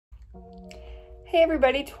Hey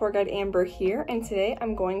everybody, Tour Guide Amber here, and today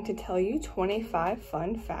I'm going to tell you 25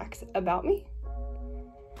 fun facts about me.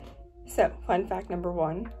 So, fun fact number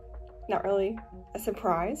 1, not really a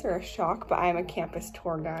surprise or a shock, but I am a campus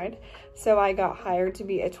tour guide. So I got hired to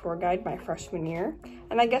be a tour guide my freshman year,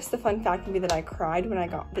 and I guess the fun fact would be that I cried when I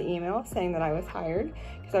got the email saying that I was hired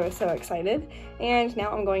because I was so excited. And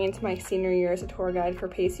now I'm going into my senior year as a tour guide for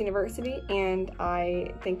Pace University, and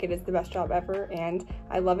I think it is the best job ever, and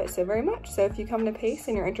I love it so very much. So if you come to Pace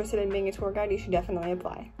and you're interested in being a tour guide, you should definitely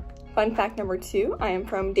apply. Fun fact number 2, I am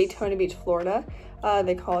from Daytona Beach, Florida.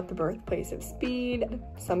 They call it the birthplace of speed.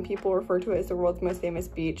 Some people refer to it as the world's most famous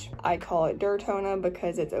beach. I call it Dirtona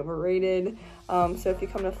because it's overrated. So if you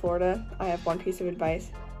come to Florida, I have one piece of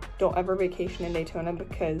advice. Don't ever vacation in Daytona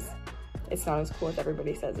because it's not as cool as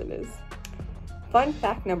everybody says it is. Fun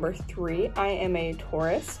fact number 3, I am a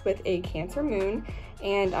Taurus with a Cancer moon,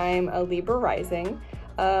 and I am a Libra rising.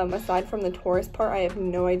 Aside from the Taurus part, I have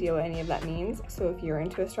no idea what any of that means, so if you're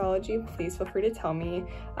into astrology, please feel free to tell me.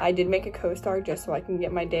 I did make a co-star just so I can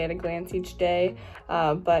get my day at a glance each day,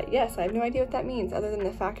 but yes, I have no idea what that means other than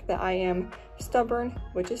the fact that I am stubborn,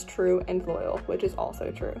 which is true, and loyal, which is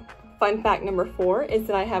also true. Fun fact number 4 is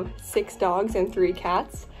that I have 6 dogs and 3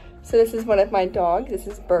 cats. So this is one of my dogs. This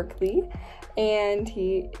is Berkeley, and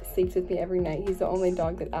he sleeps with me every night. He's the only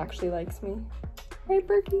dog that actually likes me. Right,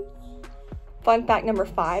 Berkeley? Fun fact number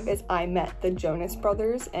 5 is I met the Jonas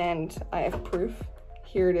Brothers, and I have proof.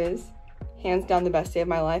 Here it is. Hands down the best day of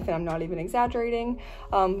my life, and I'm not even exaggerating.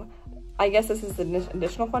 I guess this is an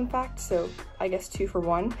additional fun fact, so I guess 2 for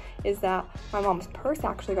 1, is that my mom's purse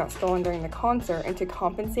actually got stolen during the concert, and to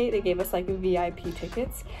compensate, they gave us like VIP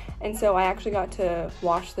tickets. And so I actually got to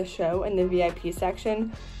watch the show in the VIP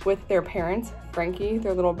section with their parents, Frankie,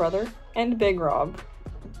 their little brother, and Big Rob.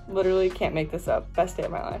 Literally can't make this up. Best day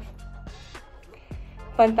of my life.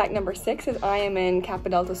 Fun fact number 6 is I am in Kappa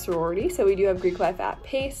Delta sorority, so we do have Greek life at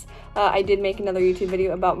Pace. I did make another YouTube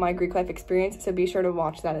video about my Greek life experience, so be sure to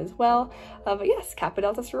watch that as well. But yes, Kappa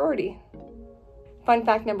Delta sorority. Fun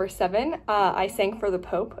fact number 7, I sang for the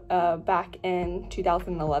Pope back in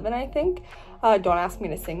 2011, I think. Don't ask me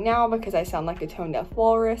to sing now because I sound like a tone-deaf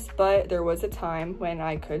walrus, but there was a time when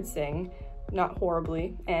I could sing, not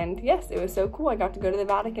horribly, and yes, it was so cool. I got to go to the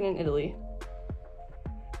Vatican in Italy.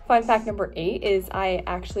 Fun fact number 8 is I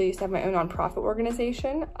actually used to have my own nonprofit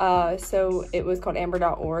organization. So it was called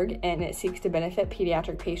amber.org, and it seeks to benefit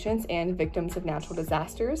pediatric patients and victims of natural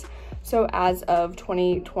disasters. So as of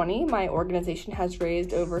 2020, my organization has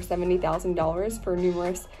raised over $70,000 for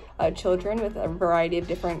numerous children with a variety of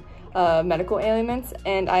different medical ailments,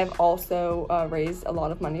 and I've also raised a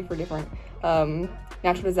lot of money for different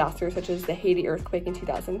natural disasters such as the Haiti earthquake in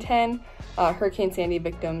 2010, Hurricane Sandy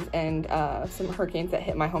victims, and some hurricanes that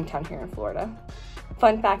hit my hometown here in Florida.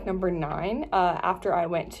 Fun fact number 9, after I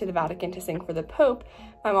went to the Vatican to sing for the Pope,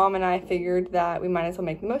 my mom and I figured that we might as well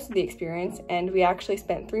make the most of the experience, and we actually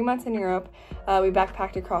spent 3 months in Europe. We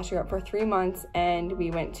backpacked across Europe for 3 months, and we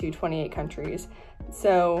went to 28 countries.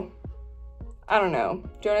 So I don't know,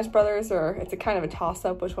 Jonas Brothers, or it's a kind of a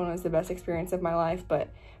toss-up which one was the best experience of my life, but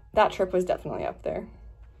that trip was definitely up there.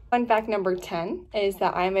 Fun fact number 10 is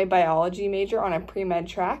that I am a biology major on a pre-med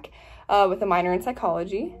track with a minor in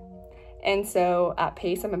psychology. And so at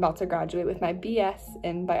Pace, I'm about to graduate with my BS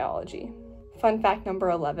in biology. Fun fact number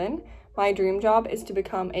 11, my dream job is to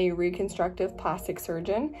become a reconstructive plastic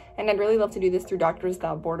surgeon, and I'd really love to do this through Doctors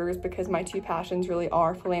Without Borders because my 2 passions really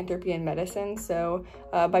are philanthropy and medicine. So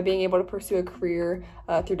by being able to pursue a career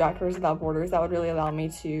through Doctors Without Borders, that would really allow me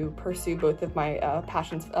to pursue both of my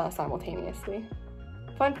passions simultaneously.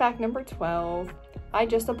 Fun fact number 12, I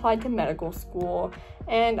just applied to medical school,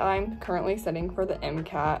 and I'm currently studying for the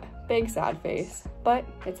MCAT. Big sad face, but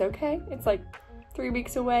it's okay. It's like 3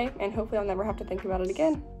 weeks away, and hopefully I'll never have to think about it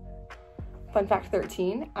again. Fun fact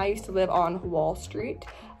 13, I used to live on Wall Street,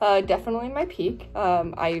 definitely my peak.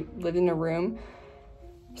 I lived in a room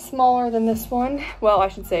smaller than this one. Well, I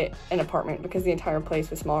should say an apartment because the entire place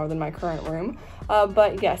was smaller than my current room.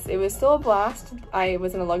 But yes, it was still a blast. I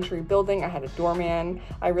was in a luxury building. I had a doorman.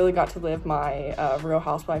 I really got to live my Real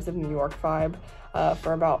Housewives of New York vibe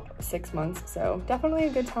for about 6 months. So definitely a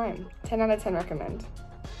good time. 10 out of 10 recommend.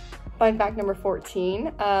 Fun fact number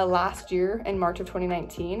 14, last year in March of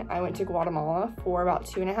 2019, I went to Guatemala for about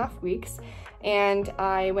 2.5 weeks, and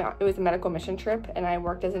it was a medical mission trip, and I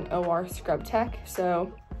worked as an OR scrub tech.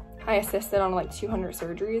 So I assisted on like 200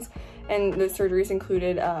 surgeries, and those surgeries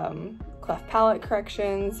included cleft palate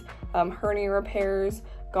corrections, hernia repairs,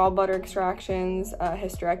 gallbladder extractions,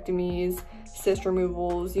 hysterectomies, cyst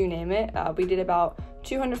removals, you name it. We did about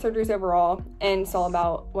 200 surgeries overall and saw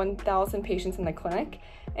about 1,000 patients in the clinic.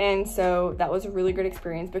 And so that was a really good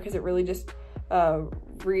experience because it really just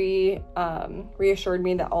reassured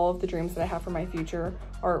me that all of the dreams that I have for my future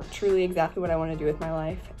are truly exactly what I want to do with my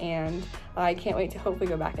life, and I can't wait to hopefully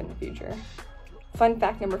go back in the future. Fun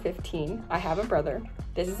fact number 15, I have a brother.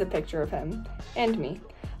 This is a picture of him and me.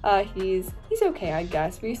 He's okay, I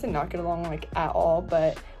guess. We used to not get along like at all,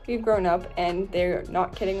 but we've grown up, and they're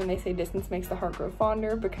not kidding when they say distance makes the heart grow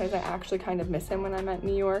fonder, because I actually kind of miss him when I'm at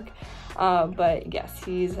New York. But yes,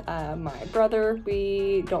 he's my brother.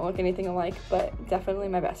 We don't look anything alike, but definitely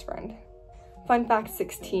my best friend. Fun fact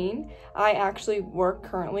 16, I actually work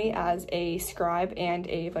currently as a scribe and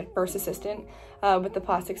a first assistant with the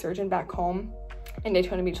plastic surgeon back home in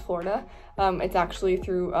Daytona Beach, Florida. It's actually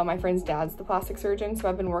through my friend's dad's the plastic surgeon, so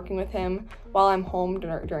I've been working with him while I'm home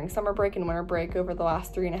during summer break and winter break over the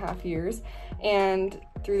last 3.5 years. And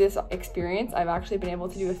through this experience, I've actually been able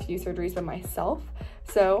to do a few surgeries by myself.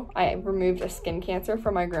 So I removed a skin cancer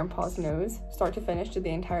from my grandpa's nose, start to finish, did the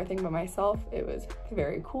entire thing by myself. It was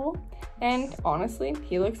very cool, and honestly,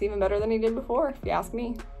 he looks even better than he did before, if you ask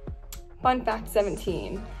me. Fun fact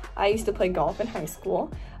 17, I used to play golf in high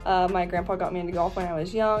school. My grandpa got me into golf when I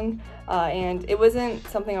was young, and it wasn't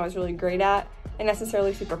something I was really great at and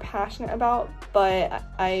necessarily super passionate about, but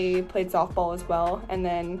I played softball as well, and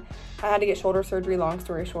then I had to get shoulder surgery, long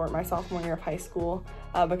story short, my sophomore year of high school,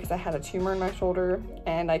 because I had a tumor in my shoulder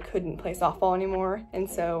and I couldn't play softball anymore, and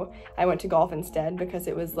so I went to golf instead because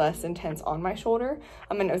it was less intense on my shoulder,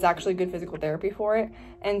 and it was actually good physical therapy for it.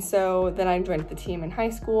 And so then I joined the team in high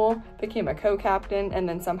school, became a co-captain, and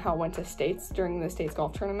then somehow went to states during the states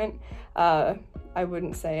golf tournament. I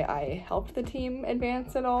wouldn't say I helped the team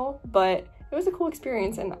advance at all, but it was a cool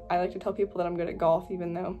experience, and I like to tell people that I'm good at golf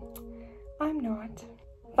even though I'm not.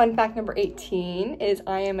 Fun fact number 18 is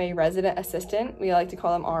I am a resident assistant. We like to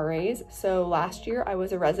call them RAs. So last year I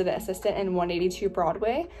was a resident assistant in 182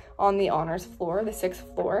 Broadway on the honors floor, the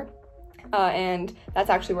 6th floor. And that's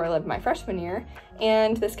actually where I lived my freshman year.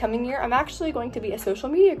 And this coming year, I'm actually going to be a social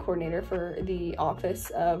media coordinator for the Office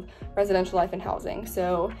of Residential Life and Housing.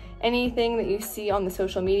 So anything that you see on the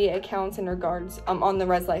social media accounts in regards, on the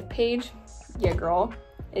Res Life page, yeah girl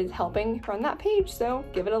is helping run that page. So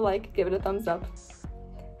give it a like, give it a thumbs up.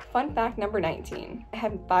 Fun fact number 19, I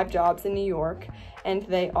have 5 jobs in New York, and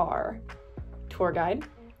they are tour guide,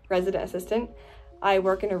 resident assistant. I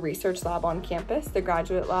work in a research lab on campus. The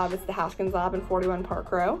graduate lab is the Haskins Lab in 41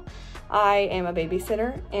 Park Row. I am a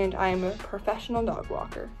babysitter, and I am a professional dog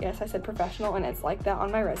walker. Yes, I said professional, and it's like that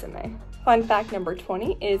on my resume. Fun fact number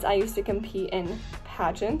 20 is I used to compete in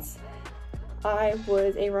pageants. I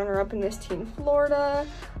was a runner-up in Miss Teen Florida.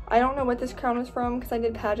 I don't know what this crown is from because I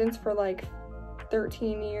did pageants for like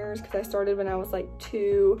 13 years because I started when I was like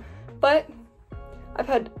 2, but I've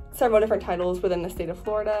had several different titles within the state of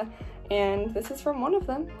Florida, and this is from one of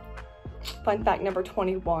them. Fun fact number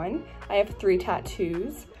 21, I have 3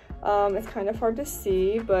 tattoos. It's kind of hard to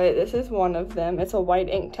see, but this is one of them. It's a white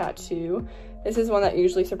ink tattoo. This is one that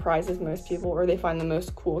usually surprises most people, or they find the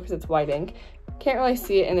most cool because it's white ink. Can't really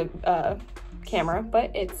see it in the camera,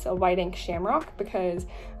 but it's a white ink shamrock because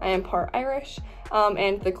I am part Irish,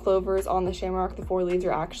 and the clovers on the shamrock, the 4 leaves,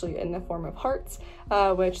 are actually in the form of hearts,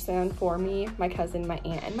 which stand for me, my cousin, my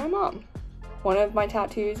aunt, and my mom. One of my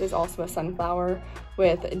tattoos is also a sunflower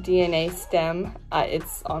with a DNA stem.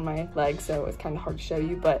 It's on my leg, so it's kind of hard to show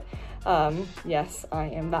you, but yes, I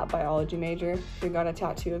am that biology major who got a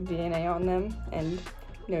tattoo of DNA on them, and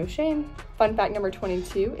no shame. Fun fact number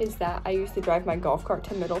 22 is that I used to drive my golf cart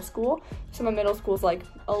to middle school. So my middle school is like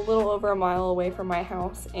a little over a mile away from my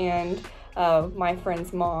house, and my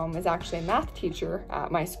friend's mom is actually a math teacher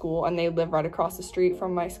at my school, and they live right across the street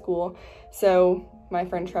from my school. So my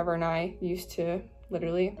friend Trevor and I used to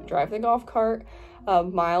literally drive the golf cart a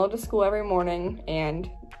mile to school every morning, and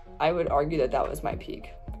I would argue that that was my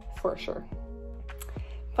peak for sure.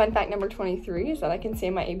 Fun fact number 23 is that I can say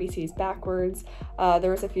my ABCs backwards.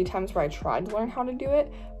 There was a few times where I tried to learn how to do it,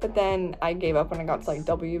 but then I gave up when I got to like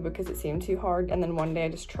W because it seemed too hard, and then one day I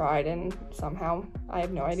just tried, and somehow, I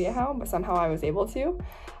have no idea how, but somehow I was able to.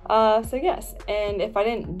 So yes, and if I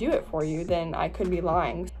didn't do it for you, then I could be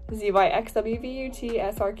lying.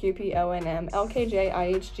 ZYXWVUTSRQPONM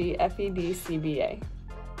LKJIHGFEDCBA.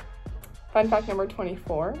 Fun fact number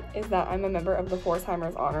 24 is that I'm a member of the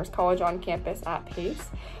Forsheimer's Honors College on campus at Pace.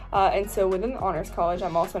 And so within the Honors College,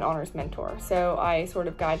 I'm also an honors mentor. So I sort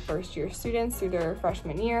of guide first-year students through their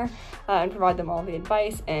freshman year and provide them all the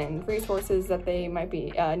advice and resources that they might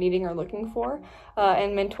be needing or looking for.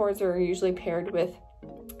 And mentors are usually paired with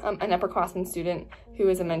an upperclassman student who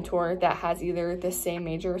is a mentor that has either the same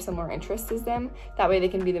major or similar interests as them. That way they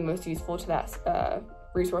can be the most useful to that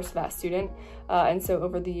resource to that student. And so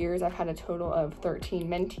over the years, I've had a total of 13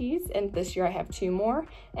 mentees, and this year I have 2 more,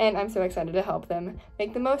 and I'm so excited to help them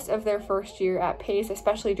make the most of their first year at PACE,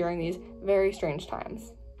 especially during these very strange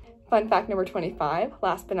times. Fun fact number 25,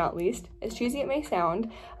 last but not least, as cheesy it may sound,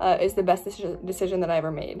 is the best decision that I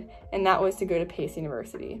ever made, and that was to go to PACE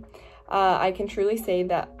University. I can truly say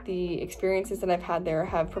that the experiences that I've had there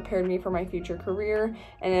have prepared me for my future career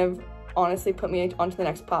and have honestly put me onto the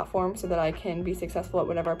next platform so that I can be successful at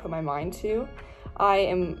whatever I put my mind to. I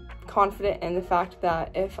am confident in the fact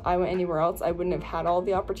that if I went anywhere else, I wouldn't have had all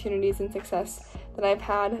the opportunities and success that I've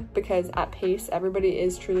had, because at PACE, everybody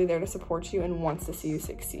is truly there to support you and wants to see you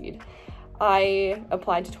succeed. I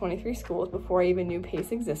applied to 23 schools before I even knew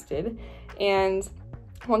PACE existed, and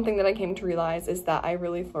one thing that I came to realize is that I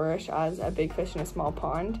really flourish as a big fish in a small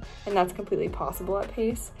pond, and that's completely possible at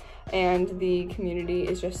PACE. And the community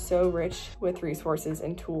is just so rich with resources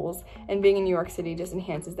and tools, and being in New York City just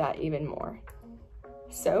enhances that even more.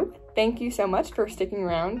 So thank you so much for sticking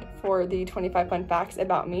around for the 25 fun facts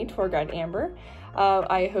about me, tour guide Amber.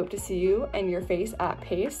 I hope to see you and your face at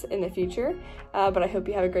PACE in the future, but I hope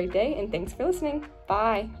you have a great day, and thanks for listening.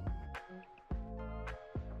 Bye.